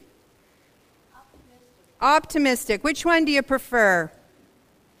me. Optimistic. Which one do you prefer?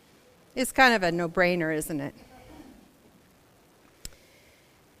 It's kind of a no-brainer, isn't it?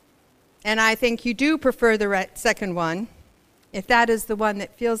 And I think you do prefer the second one, if that is the one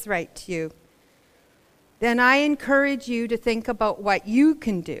that feels right to you. Then I encourage you to think about what you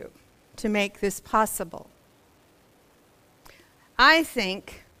can do to make this possible. I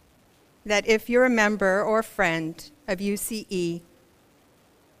think that if you're a member or friend of UCE,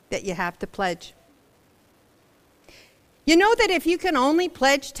 that you have to pledge. You know that if you can only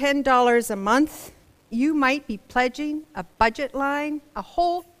pledge $10 a month, you might be pledging a budget line, a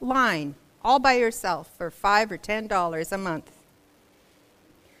whole line, all by yourself for $5 or $10 a month.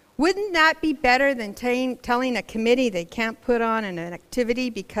 Wouldn't that be better than telling a committee they can't put on an activity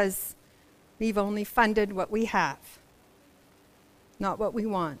because we've only funded what we have, not what we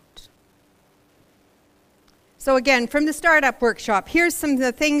want? So again, from the startup workshop, here's some of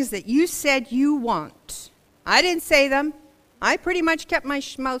the things that you said you want. I didn't say them. I pretty much kept my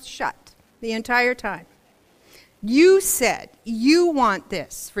mouth shut the entire time. You said you want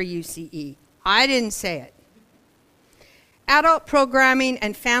this for UCE. I didn't say it. Adult programming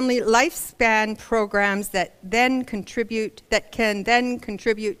and family lifespan programs that can then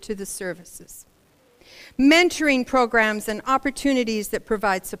contribute to the services. Mentoring programs and opportunities that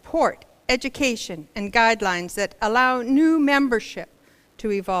provide support, education, and guidelines that allow new membership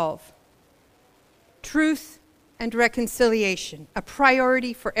to evolve. Truth and reconciliation, a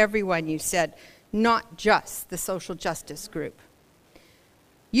priority for everyone, you said, not just the social justice group.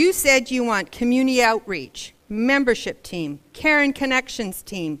 You said you want community outreach, membership team, care and connections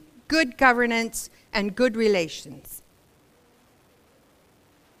team, good governance, and good relations.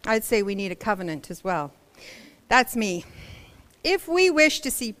 I'd say we need a covenant as well. That's me. If we wish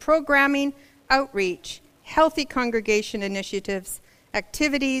to see programming, outreach, healthy congregation initiatives,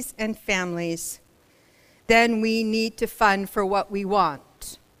 activities, and families, then we need to fund for what we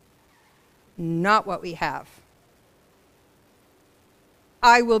want, not what we have.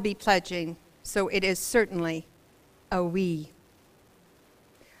 I will be pledging, so it is certainly a we.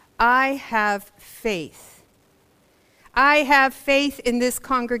 I have faith. I have faith in this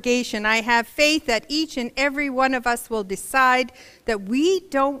congregation. I have faith that each and every one of us will decide that we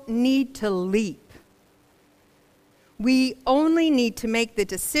don't need to leap. We only need to make the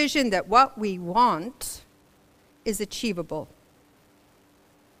decision that what we want is achievable.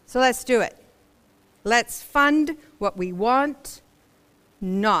 So let's do it. Let's fund what we want,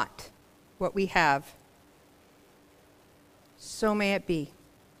 not what we have. So may it be.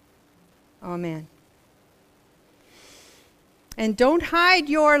 Amen. And don't hide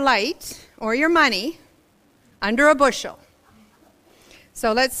your light or your money under a bushel.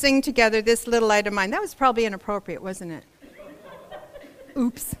 So let's sing together This Little Light of Mine. That was probably inappropriate, wasn't it?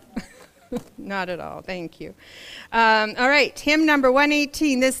 Oops. Not at all. Thank you. All right. Hymn number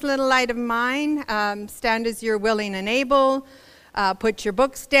 118, This Little Light of Mine. Stand as you're willing and able. Put your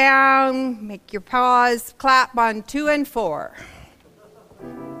books down. Make your paws clap on 2 and 4.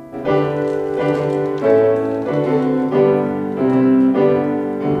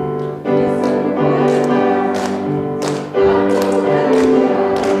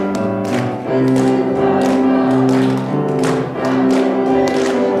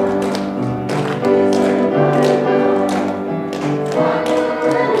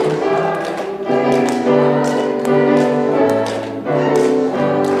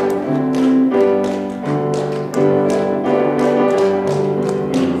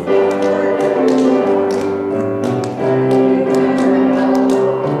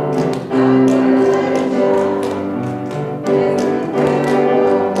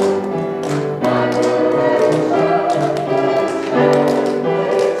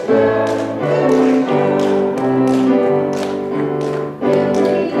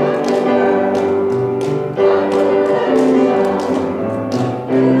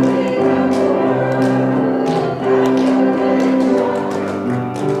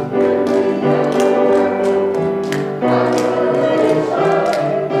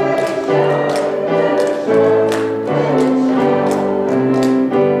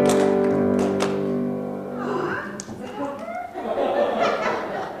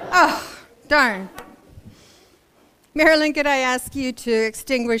 Darn. Marilyn, could I ask you to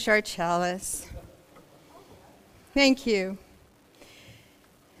extinguish our chalice? Thank you.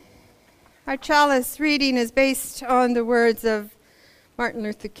 Our chalice reading is based on the words of Martin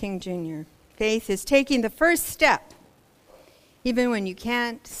Luther King Jr. Faith is taking the first step, even when you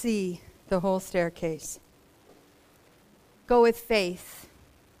can't see the whole staircase. Go with faith.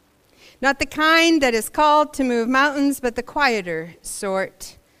 Not the kind that is called to move mountains, but the quieter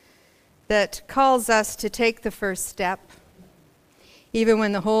sort that calls us to take the first step, even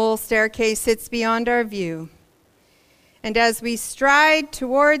when the whole staircase sits beyond our view. And as we stride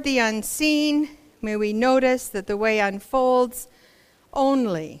toward the unseen, may we notice that the way unfolds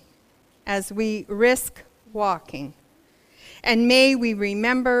only as we risk walking. And may we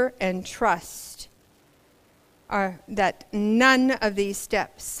remember and trust that none of these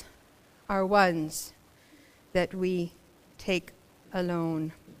steps are ones that we take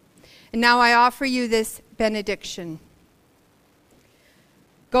alone. And now I offer you this benediction.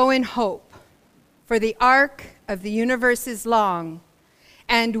 Go in hope, for the arc of the universe is long,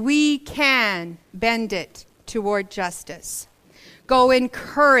 and we can bend it toward justice. Go in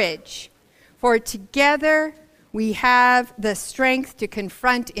courage, for together we have the strength to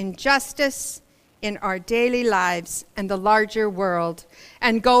confront injustice in our daily lives and the larger world.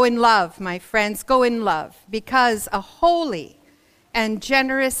 And go in love, my friends, go in love, because a holy and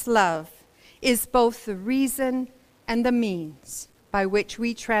generous love is both the reason and the means by which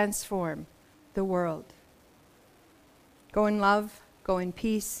we transform the world. Go in love, go in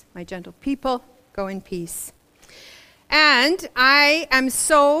peace, my gentle people, go in peace. And I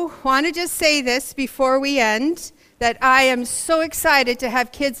want to just say this before we end, that I am so excited to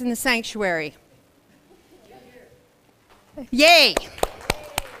have kids in the sanctuary. Yay!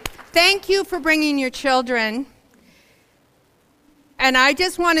 Thank you for bringing your children. And I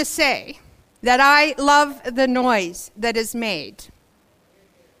just want to say that I love the noise that is made.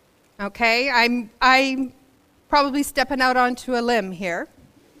 Okay, I'm probably stepping out onto a limb here.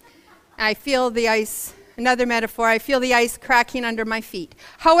 I feel the ice, another metaphor, I feel the ice cracking under my feet.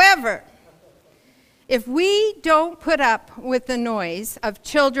 However, If we don't put up with the noise of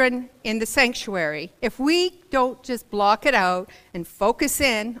children in the sanctuary, if we don't just block it out and focus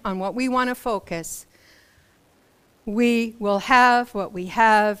in on what we want to focus, we will have what we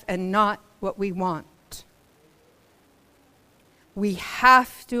have and not what we want. We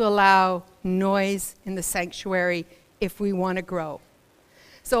have to allow noise in the sanctuary if we want to grow.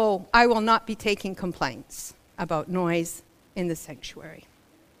 So I will not be taking complaints about noise in the sanctuary.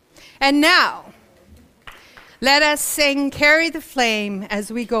 And now, let us sing Carry the Flame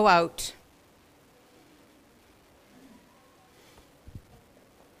as we go out.